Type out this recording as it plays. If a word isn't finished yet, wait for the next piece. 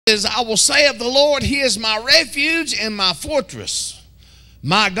says, I will say of the Lord, he is my refuge and my fortress,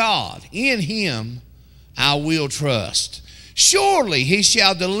 my God. In him I will trust. Surely he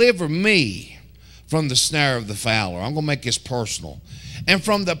shall deliver me from the snare of the fowler. I'm going to make this personal. And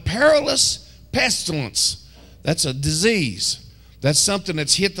from the perilous pestilence. That's a disease. That's something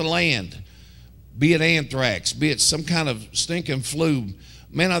that's hit the land. Be it anthrax, be it some kind of stinking flu.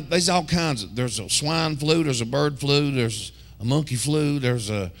 Man, there's all kinds. There's a swine flu, there's a bird flu, there's a monkey flu, there's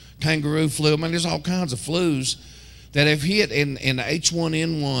a kangaroo flu. I mean, there's all kinds of flus that have hit in the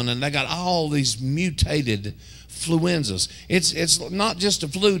H1N1, and they got all these mutated fluenzas. It's not just a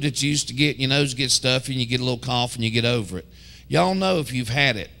flu that you used to get, your nose gets stuffy and you get a little cough and you get over it. Y'all know if you've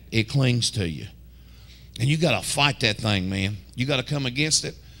had it, it clings to you. And you got to fight that thing, man. You got to come against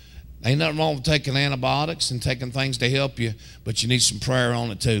it. Ain't nothing wrong with taking antibiotics and taking things to help you, but you need some prayer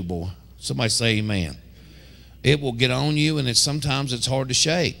on it too, boy. Somebody say amen. It will get on you, and sometimes it's hard to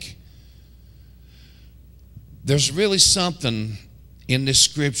shake. There's really something in the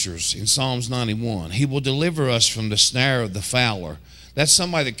scriptures in Psalms 91. He will deliver us from the snare of the fowler. That's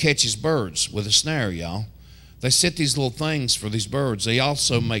somebody that catches birds with a snare, y'all. They set these little things for these birds. They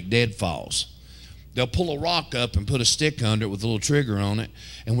also make deadfalls. They'll pull a rock up and put a stick under it with a little trigger on it,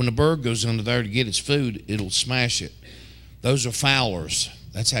 and when the bird goes under there to get its food, it'll smash it. Those are fowlers.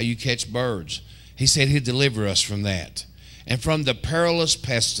 That's how you catch birds. He said he'd deliver us from that. And from the perilous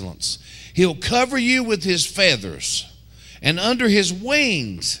pestilence. He'll cover you with his feathers, and under his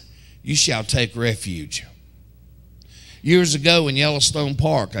wings you shall take refuge. Years ago in Yellowstone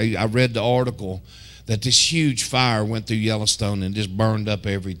Park, I read the article that this huge fire went through Yellowstone and just burned up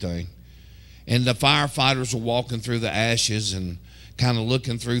everything. And the firefighters were walking through the ashes and kind of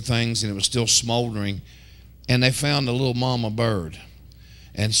looking through things, and it was still smoldering. And they found a little mama bird.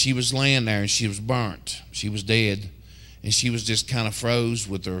 And she was laying there, and she was burnt. She was dead. And she was just kind of froze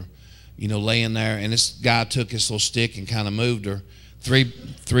with her, laying there. And this guy took his little stick and kind of moved her.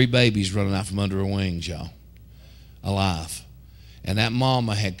 Three babies running out from under her wings, y'all, alive. And that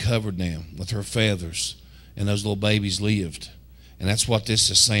mama had covered them with her feathers, and those little babies lived. And that's what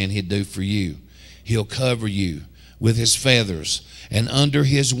this is saying he'd do for you. He'll cover you with his feathers, and under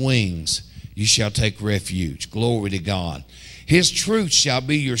his wings you shall take refuge. Glory to God. His truth shall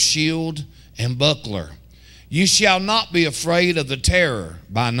be your shield and buckler. You shall not be afraid of the terror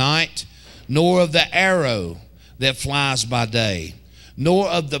by night, nor of the arrow that flies by day, nor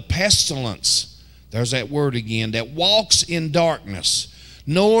of the pestilence, there's that word again, that walks in darkness,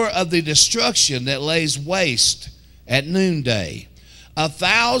 nor of the destruction that lays waste at noonday.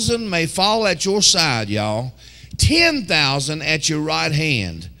 1,000 may fall at your side, y'all, 10,000 at your right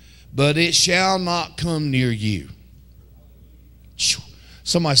hand, but it shall not come near you.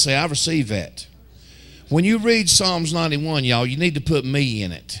 Somebody say, I receive that. When you read Psalms 91, y'all, you need to put me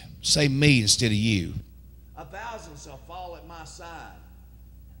in it. Say me instead of you. 1,000 shall fall at my side,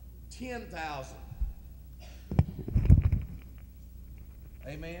 10,000.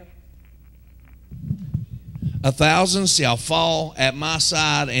 Amen. 1,000 shall fall at my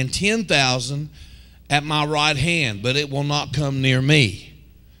side, and 10,000 at my right hand, but it will not come near me.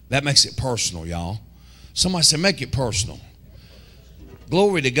 That makes it personal, y'all. Somebody say, make it personal.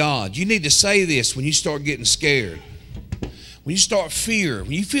 Glory to God. You need to say this when you start getting scared. When you start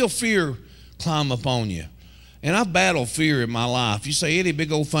when you feel fear climb up on you. And I've battled fear in my life. You say, Eddie,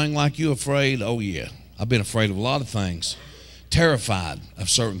 big old thing like you afraid? Oh, yeah. I've been afraid of a lot of things. Terrified of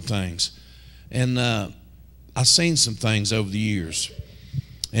certain things. And I've seen some things over the years.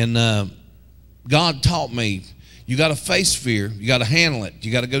 And God taught me, you got to face fear. You got to handle it.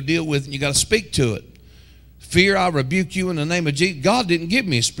 You got to go deal with it. And you got to speak to it. Fear, I rebuke you in the name of Jesus. God didn't give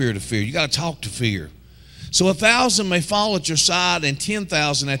me a spirit of fear. You got to talk to fear. So 1,000 may fall at your side and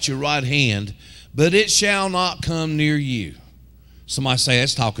 10,000 at your right hand, but it shall not come near you. Somebody say,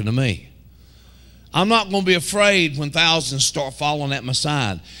 that's talking to me. I'm not going to be afraid when thousands start falling at my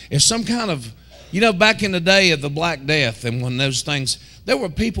side. If some kind of, back in the day of the Black Death and when those things, there were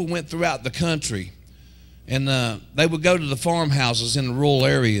people went throughout the country, and they would go to the farmhouses in the rural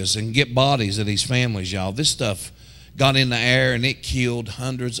areas and get bodies of these families, y'all. This stuff got in the air, and it killed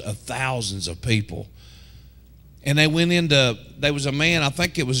hundreds of thousands of people. And they went there was a man, I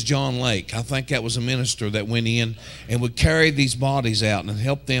think it was John Lake. I think that was a minister that went in and would carry these bodies out and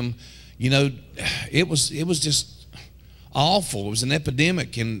help them. It was just awful. It was an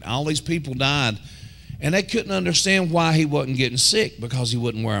epidemic, and all these people died. And they couldn't understand why he wasn't getting sick, because he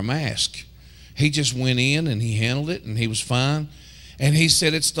wouldn't wear a mask. He just went in and he handled it, and he was fine. And he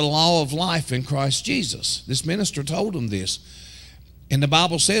said it's the law of life in Christ Jesus. This minister told him this. And the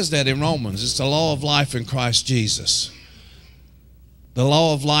Bible says that in Romans. It's the law of life in Christ Jesus. The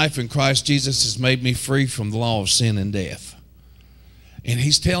law of life in Christ Jesus has made me free from the law of sin and death. And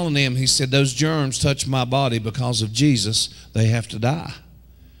he's telling them, he said, those germs touch my body because of Jesus. They have to die.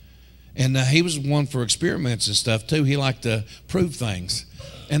 And he was one for experiments and stuff too. He liked to prove things.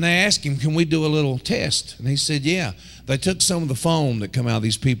 And they asked him, can we do a little test? And he said, yeah. They took some of the foam that come out of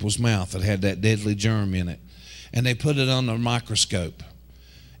these people's mouth that had that deadly germ in it, and they put it on a microscope.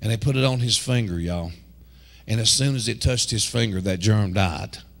 And they put it on his finger, y'all. And as soon as it touched his finger, that germ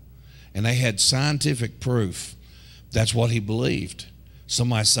died. And they had scientific proof that's what he believed.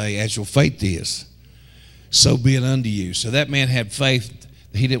 Somebody say, as your faith is, so be it unto you. So that man had faith.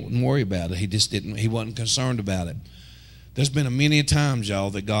 He didn't worry about it. He wasn't concerned about it. There's been many times, y'all,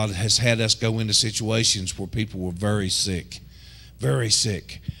 that God has had us go into situations where people were very sick. Very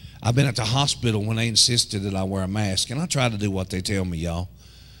sick. I've been at the hospital when they insisted that I wear a mask, and I try to do what they tell me, y'all.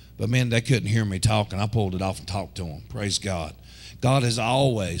 But, man, they couldn't hear me talking. I pulled it off and talked to them. Praise God. God has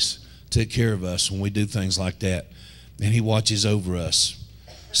always took care of us when we do things like that, and he watches over us.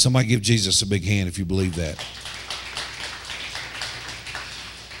 Somebody give Jesus a big hand if you believe that.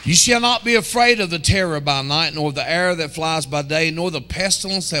 You shall not be afraid of the terror by night, nor of the arrow that flies by day, nor the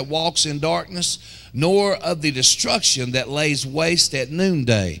pestilence that walks in darkness, nor of the destruction that lays waste at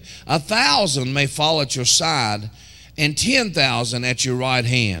noonday. 1,000 may fall at your side, and 10,000 at your right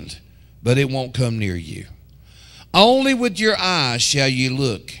hand, but it won't come near you. Only with your eyes shall you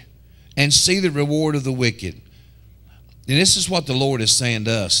look and see the reward of the wicked. And this is what the Lord is saying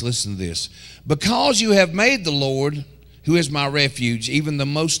to us. Listen to this. Because you have made the Lord, who is my refuge, even the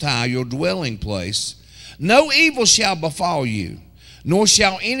Most High, your dwelling place, no evil shall befall you, nor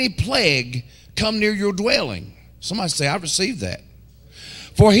shall any plague come near your dwelling. Somebody say, I received that.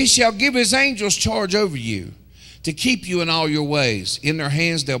 For he shall give his angels charge over you, to keep you in all your ways. In their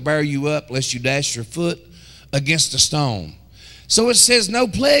hands they'll bear you up, lest you dash your foot against a stone. So it says, no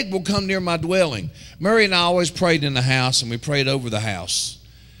plague will come near my dwelling. Murray and I always prayed in the house, and we prayed over the house.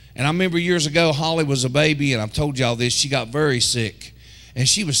 And I remember years ago, Holly was a baby, and I've told y'all this, she got very sick. And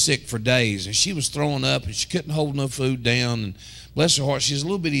she was sick for days, and she was throwing up, and she couldn't hold no food down. And bless her heart, she's a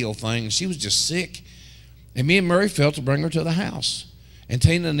little bitty old thing, and she was just sick. And me and Murray felt to bring her to the house. And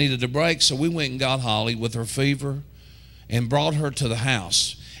Tina needed a break, so we went and got Holly with her fever and brought her to the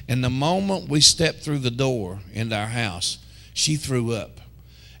house. And the moment we stepped through the door into our house, she threw up.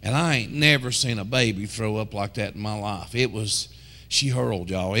 And I ain't never seen a baby throw up like that in my life. She hurled,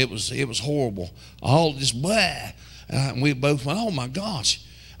 y'all. It was horrible. All just blah. And we both went, oh my gosh.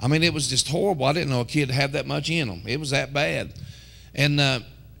 I mean, it was just horrible. I didn't know a kid had that much in them. It was that bad. And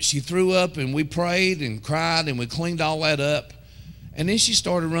she threw up, and we prayed and cried, and we cleaned all that up. And then she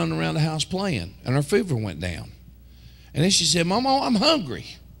started running around the house playing, and her fever went down. And then she said, Mama, I'm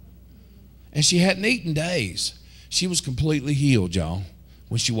hungry. And she hadn't eaten days. She was completely healed, y'all,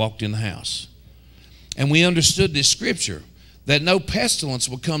 when she walked in the house. And we understood this scripture, that no pestilence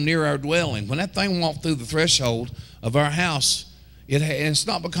will come near our dwelling. When that thing walked through the threshold of our house, and it's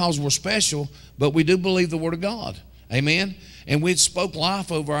not because we're special, but we do believe the word of God. Amen? And we spoke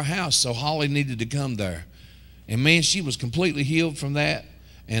life over our house, so Holly needed to come there. And man, she was completely healed from that,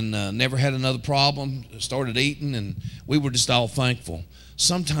 and never had another problem, started eating, and we were just all thankful.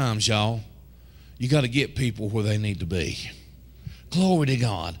 Sometimes, y'all, you got to get people where they need to be. Glory to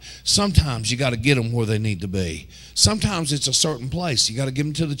God. Sometimes you got to get them where they need to be. Sometimes it's a certain place. You got to give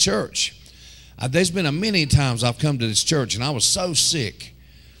them to the church. There's been many times I've come to this church, and I was so sick,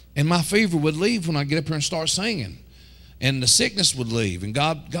 and my fever would leave when I get up here and start singing. And the sickness would leave. And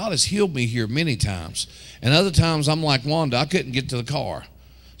God has healed me here many times. And other times I'm like Wanda, I couldn't get to the car.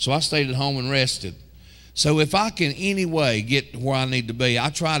 So I stayed at home and rested. So if I can any way get where I need to be,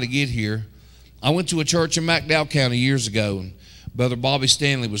 I try to get here. I went to a church in McDowell County years ago, and Brother Bobby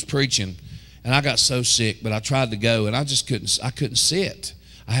Stanley was preaching. And I got so sick, but I tried to go, and I couldn't sit.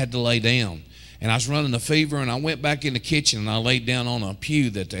 I had to lay down. And I was running a fever, and I went back in the kitchen, and I laid down on a pew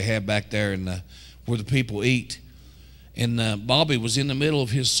that they had back there where the people eat. And Bobby was in the middle of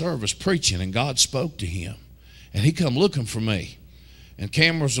his service preaching, and God spoke to him. And he come looking for me. And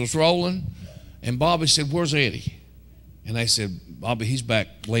cameras was rolling, and Bobby said, where's Eddie? And they said, Bobby, he's back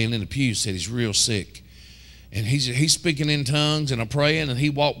laying in the pew. Said he's real sick. And he's speaking in tongues and praying, and he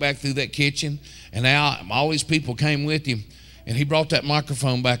walked back through that kitchen. And now all these people came with him, and he brought that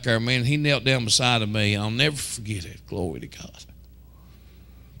microphone back there, man. He knelt down beside of me. I'll never forget it. Glory to God.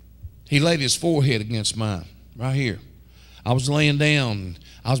 He laid his forehead against mine, right here. I was laying down.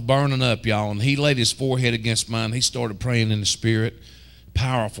 I was burning up, y'all, and he laid his forehead against mine. He started praying in the Spirit.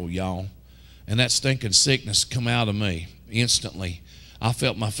 Powerful, y'all. And that stinking sickness come out of me instantly. I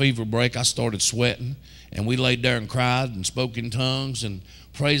felt my fever break. I started sweating, And we laid there and cried and spoke in tongues and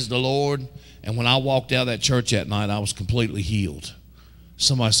praised the Lord. And when I walked out of that church that night, I was completely healed.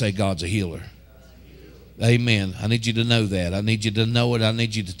 Somebody say, God's a healer. Amen. I need you to know that. I need you to know it. I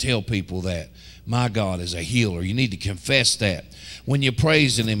need you to tell people that. My God is a healer. You need to confess that. When you're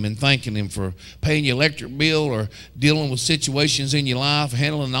praising Him and thanking Him for paying your electric bill or dealing with situations in your life,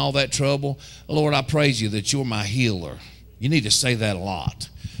 handling all that trouble, Lord, I praise you that you're my healer. You need to say that a lot.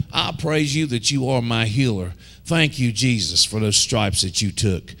 I praise you that you are my healer. Thank you, Jesus, for those stripes that you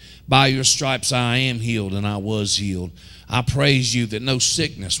took. By your stripes I am healed, and I was healed. I praise you that no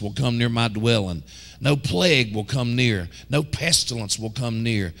sickness will come near my dwelling. No plague will come near. No pestilence will come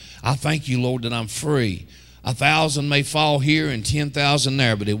near. I thank you, Lord, that I'm free. 1,000 may fall here and 10,000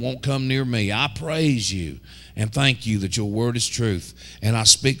 there, but it won't come near me. I praise you and thank you that your word is truth. And I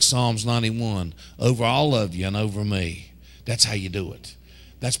speak Psalms 91 over all of you and over me. That's how you do it.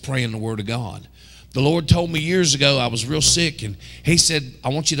 That's praying the word of God. The Lord told me years ago I was real sick, and He said, I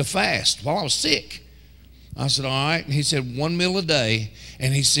want you to fast while I was sick. I said, all right. And He said, 1 meal a day.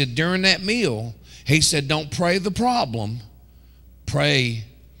 And He said, during that meal, He said, don't pray the problem, pray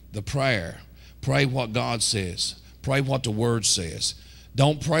the prayer. Pray what God says. Pray what the Word says.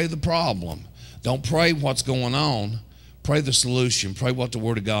 Don't pray the problem. Don't pray what's going on. Pray the solution. Pray what the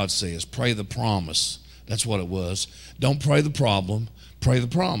Word of God says. Pray the promise. That's what it was. Don't pray the problem. Pray the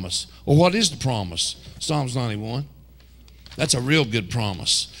promise. Well, what is the promise? Psalms 91. That's a real good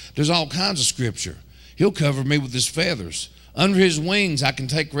promise. There's all kinds of scripture. He'll cover me with His feathers. Under His wings I can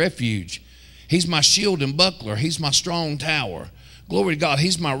take refuge. He's my shield and buckler. He's my strong tower. Glory to God.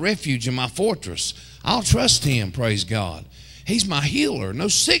 He's my refuge and my fortress. I'll trust Him, praise God. He's my healer. No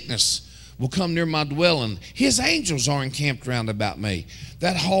sickness will come near my dwelling. His angels are encamped round about me.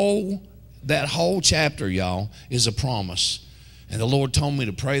 That whole chapter, y'all, is a promise. And the Lord told me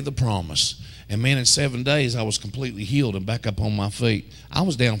to pray the promise. And man, in 7 days, I was completely healed and back up on my feet. I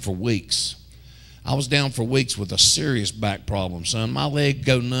was down for weeks. I was down for weeks with a serious back problem, son. My leg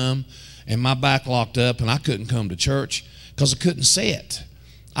go numb and my back locked up, and I couldn't come to church because I couldn't sit.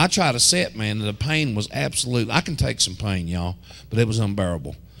 I tried to sit, man, and the pain was absolute. I can take some pain, y'all, but it was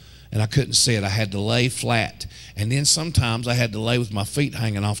unbearable. And I couldn't sit. I had to lay flat. And then sometimes I had to lay with my feet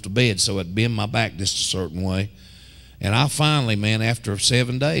hanging off the bed so I'd bend my back just a certain way. And I finally, man, after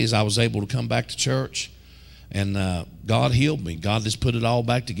 7 days, I was able to come back to church. And God healed me. God just put it all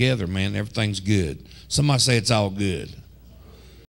back together, man. Everything's good. Somebody say it's all good.